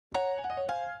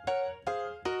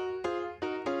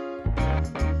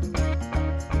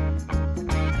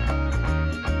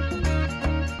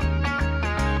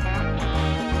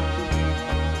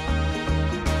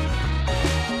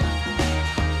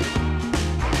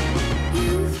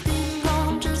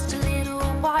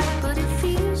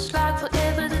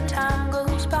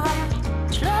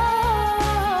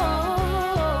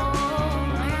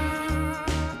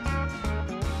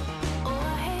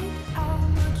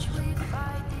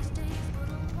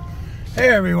Hey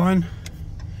everyone.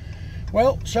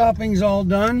 Well, shopping's all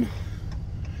done.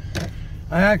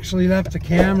 I actually left the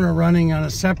camera running on a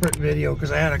separate video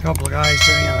because I had a couple of guys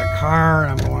sitting in the car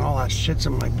and I'm going, all that shit's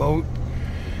in my boat.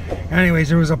 Anyways,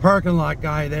 there was a parking lot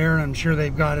guy there and I'm sure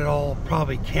they've got it all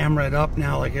probably cameraed up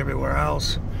now like everywhere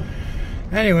else.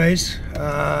 Anyways,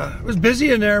 it was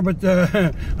busy in there, but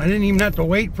I didn't even have to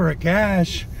wait for a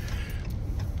cash.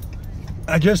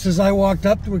 Just as I walked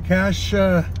up to a cash,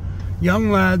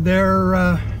 young lad there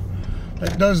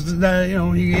that does that, you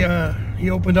know,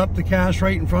 he opened up the cash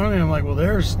right in front of me. I'm like, well,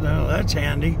 that's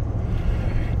handy.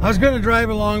 I was going to drive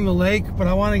along the lake, but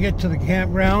I want to get to the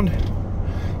campground.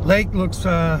 Lake looks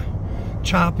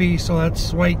choppy, so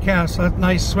that's white cast. So that's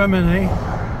nice swimming, eh?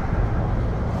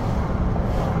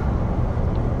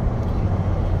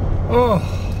 Oh,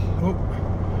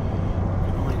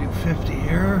 can only do 50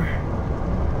 here.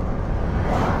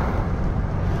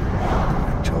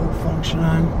 Tow function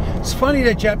on. It's funny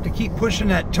that you have to keep pushing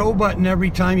that tow button every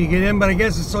time you get in, but I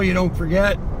guess it's so you don't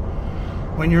forget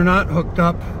when you're not hooked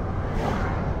up.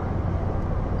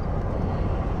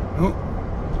 Oh,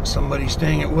 somebody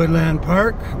staying at Woodland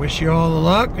Park. Wish you all the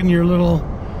luck in your little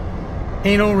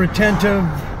anal retentive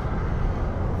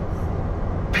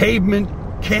pavement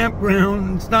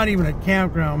campground. It's not even a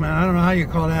campground, man. I don't know how you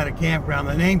call that a campground.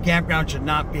 The name campground should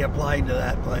not be applied to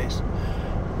that place.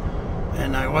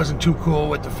 And I wasn't too cool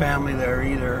with the family there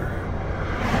either.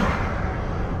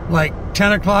 Like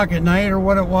 10 o'clock at night or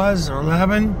what it was, or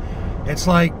 11, it's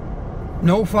like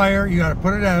no fire, you gotta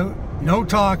put it out, no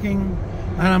talking.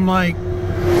 And I'm like,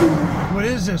 what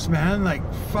is this, man? Like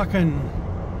fucking,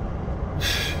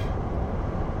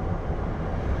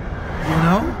 you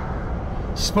know?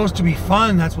 It's supposed to be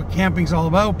fun. That's what camping's all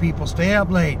about. People stay up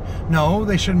late. No,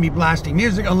 they shouldn't be blasting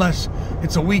music unless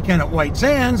it's a weekend at White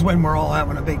Sands when we're all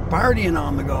having a big party and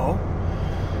on the go.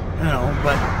 You know,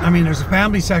 but I mean, there's a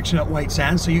family section at White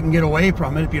Sands, so you can get away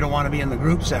from it if you don't want to be in the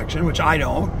group section, which I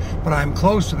don't, but I'm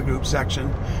close to the group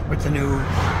section with the new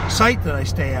site that I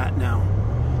stay at now.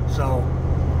 So,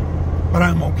 but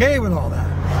I'm okay with all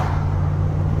that.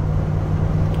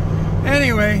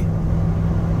 Anyway,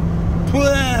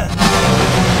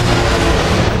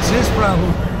 that's his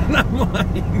problem, not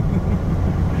mine.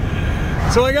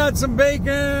 So I got some bacon,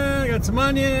 I got some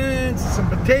onions, some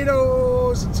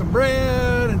potatoes, and some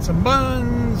bread, and some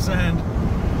buns, and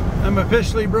I'm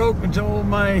officially broke until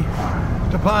my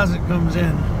deposit comes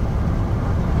in.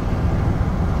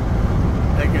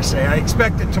 Like I say, I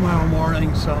expect it tomorrow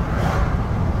morning, so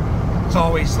it's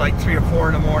always like 3 or 4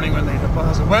 in the morning when they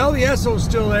deposit. Well, the Esso's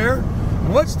still there.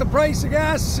 What's the price of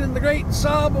gas in the great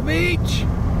Sauble Beach?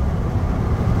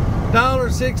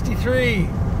 $1.63.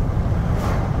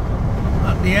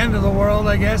 Not the end of the world,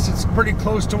 I guess. It's pretty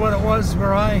close to what it was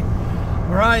where I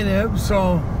live,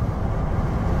 so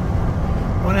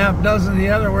 1/2 dozen the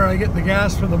other where I get the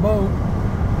gas for the boat.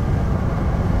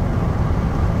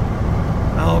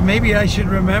 Now, maybe I should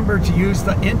remember to use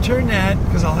the internet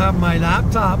because I'll have my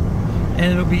laptop and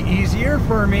it'll be easier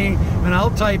for me, and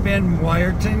I'll type in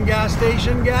Wyerton gas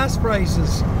station gas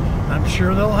prices. I'm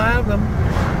sure they'll have them,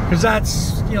 because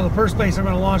that's, you know, the first place I'm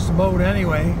going to launch the boat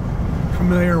anyway.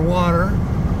 Familiar water.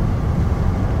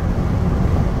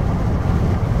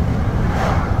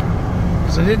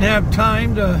 Because I didn't have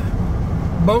time to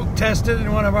boat test it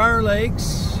in one of our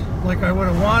lakes like I would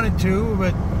have wanted to,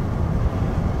 but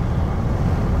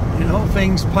you know,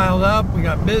 things piled up. We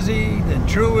got busy, then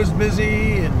True was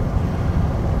busy, and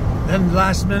then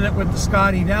last minute with the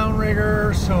Scotty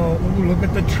downrigger. So, ooh, look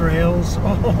at the trails.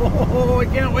 Oh, I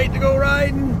can't wait to go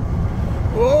riding.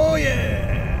 Oh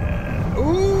yeah.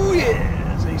 Ooh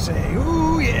yeah, as they say.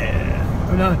 Ooh yeah.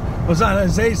 No, well, it's not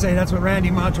as they say, that's what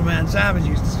Randy Macho Man Savage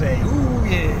used to say. Ooh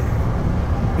yeah.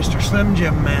 Mr. Slim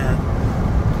Jim Man.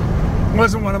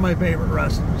 Wasn't one of my favorite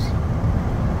wrestlers.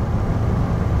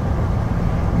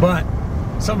 But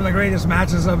some of the greatest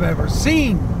matches I've ever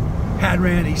seen had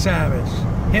Randy Savage.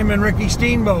 Him and Ricky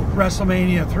Steamboat,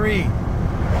 WrestleMania 3.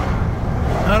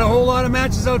 Not a whole lot of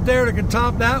matches out there that could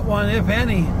top that one, if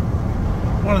any.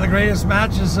 One of the greatest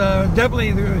matches,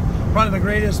 definitely one of the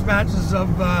greatest matches of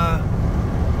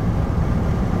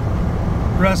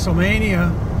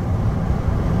WrestleMania.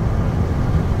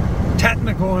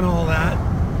 Technical and all that.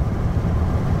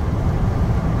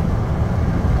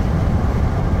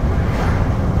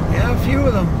 Yeah, a few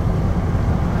of them.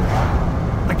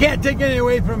 I can't take anything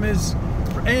away from his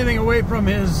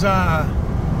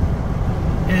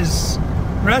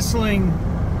wrestling,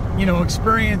 you know,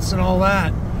 experience and all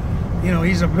that. You know,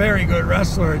 he's a very good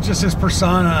wrestler. It's just his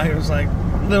persona, I was like,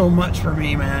 a little much for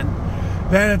me, man.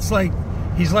 Then it's like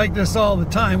he's like this all the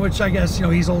time, which I guess, you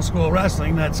know, he's old school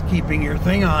wrestling. That's keeping your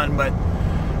thing on. But,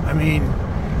 I mean,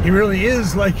 he really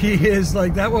is like he is.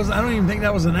 Like, that was, I don't even think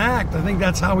that was an act. I think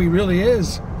that's how he really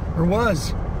is, or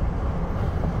was.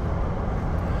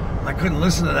 I couldn't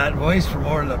listen to that voice for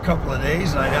more than a couple of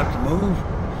days, and I'd have to move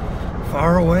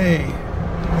far away.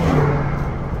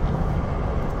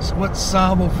 So what's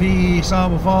Sauble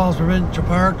Falls Provincial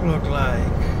Park look like?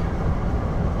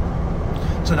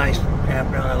 It's a nice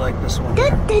campground. I like this one.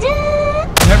 Never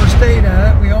stayed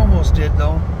at it. We almost did,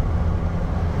 though.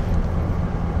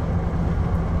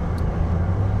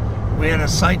 We had a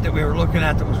site that we were looking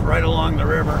at that was right along the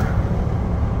river.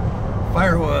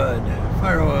 Firewood.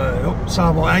 Oh,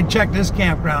 Sauble. I checked this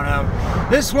campground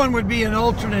out. This one would be an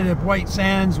alternate if White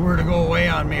Sands were to go away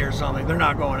on me or something. They're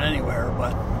not going anywhere,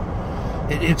 but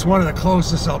it's one of the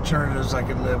closest alternatives I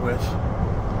could live with.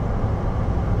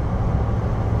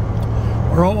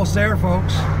 We're almost there,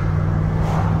 folks.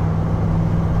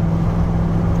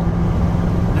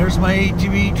 There's my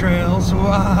ATV trails.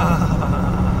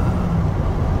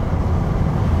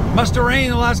 Must have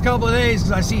rained the last couple of days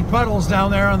because I see puddles down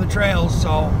there on the trails,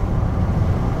 so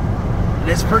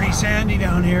it's pretty sandy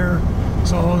down here.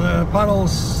 So the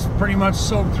puddles pretty much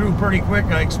soak through pretty quick,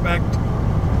 I expect.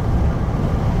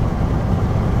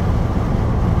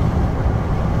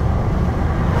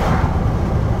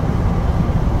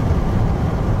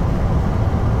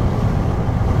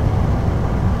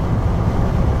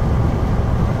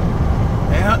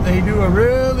 They do a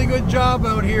really good job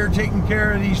out here taking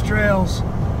care of these trails.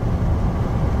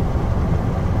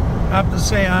 I have to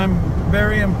say, I'm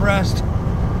very impressed.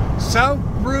 South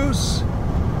Bruce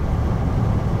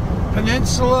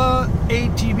Peninsula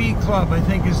ATV Club, I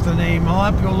think is the name.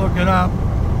 I'll have to go look it up.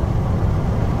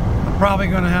 I'm probably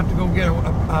going to have to go get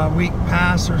a week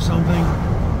pass or something.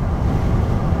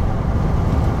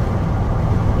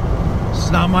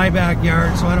 It's not my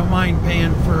backyard, so I don't mind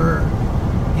paying for,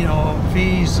 you know,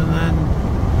 fees, and then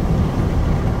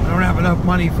I don't have enough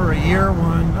money for a year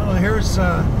one. Oh, here's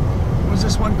what's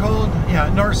this one called?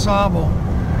 Yeah, North Sauble.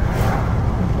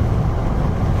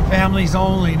 Families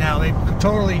only now. They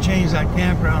totally changed that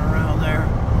campground around there.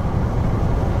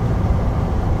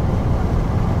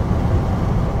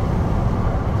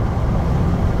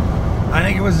 I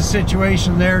think it was a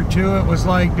situation there too. It was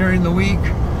like during the week,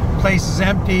 place is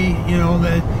empty, you know,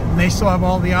 and they still have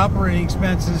all the operating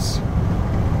expenses,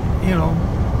 you know,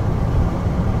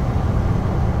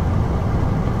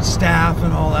 staff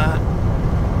and all that.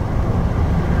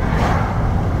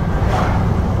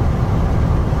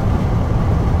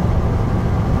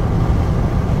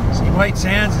 See, White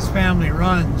Sands is family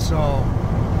run, so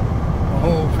the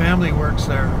whole family works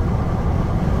there.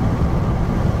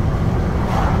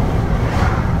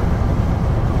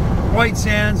 White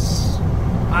Sands,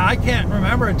 I can't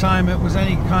remember a time it was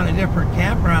any kind of different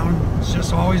campground. It's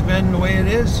just always been the way it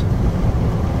is.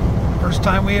 First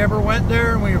time we ever went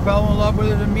there, and we fell in love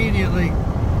with it immediately.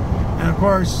 And of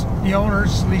course, the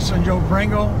owners, Lisa and Joe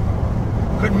Pringle,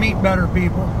 couldn't meet better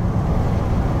people.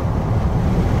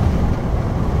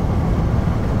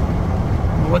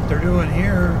 What they're doing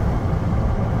here.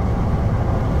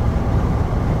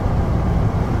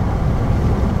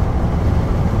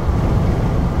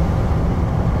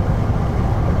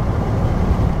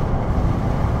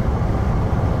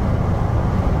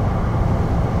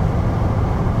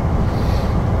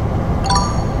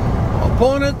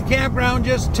 Pulling at the campground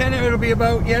just 10, it'll be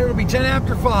 10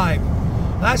 after 5.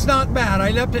 That's not bad.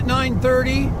 I left at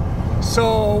 9:30,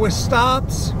 so with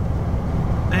stops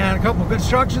and a couple of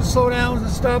construction slowdowns and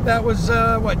stuff, that was,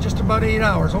 what, just about 8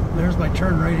 hours. Oh, there's my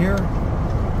turn right here.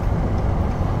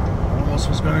 Almost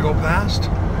was going to go past.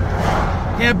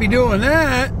 Can't be doing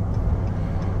that.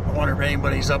 I wonder if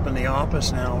anybody's up in the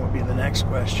office now, would be the next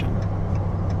question.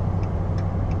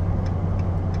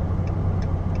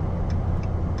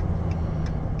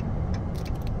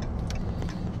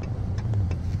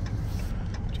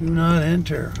 Do not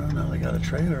enter. Oh no, they got a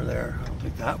trailer there. I don't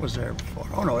think that was there before.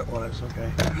 Oh no, it was.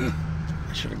 Okay. I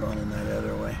should have gone in that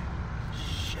other way.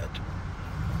 Shit.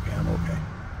 Okay, I'm okay.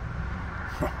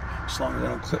 As long as I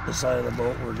don't clip the side of the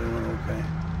boat, we're doing okay.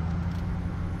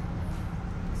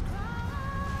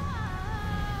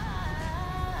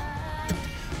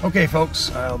 Okay,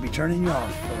 folks, I'll be turning you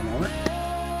off for a moment.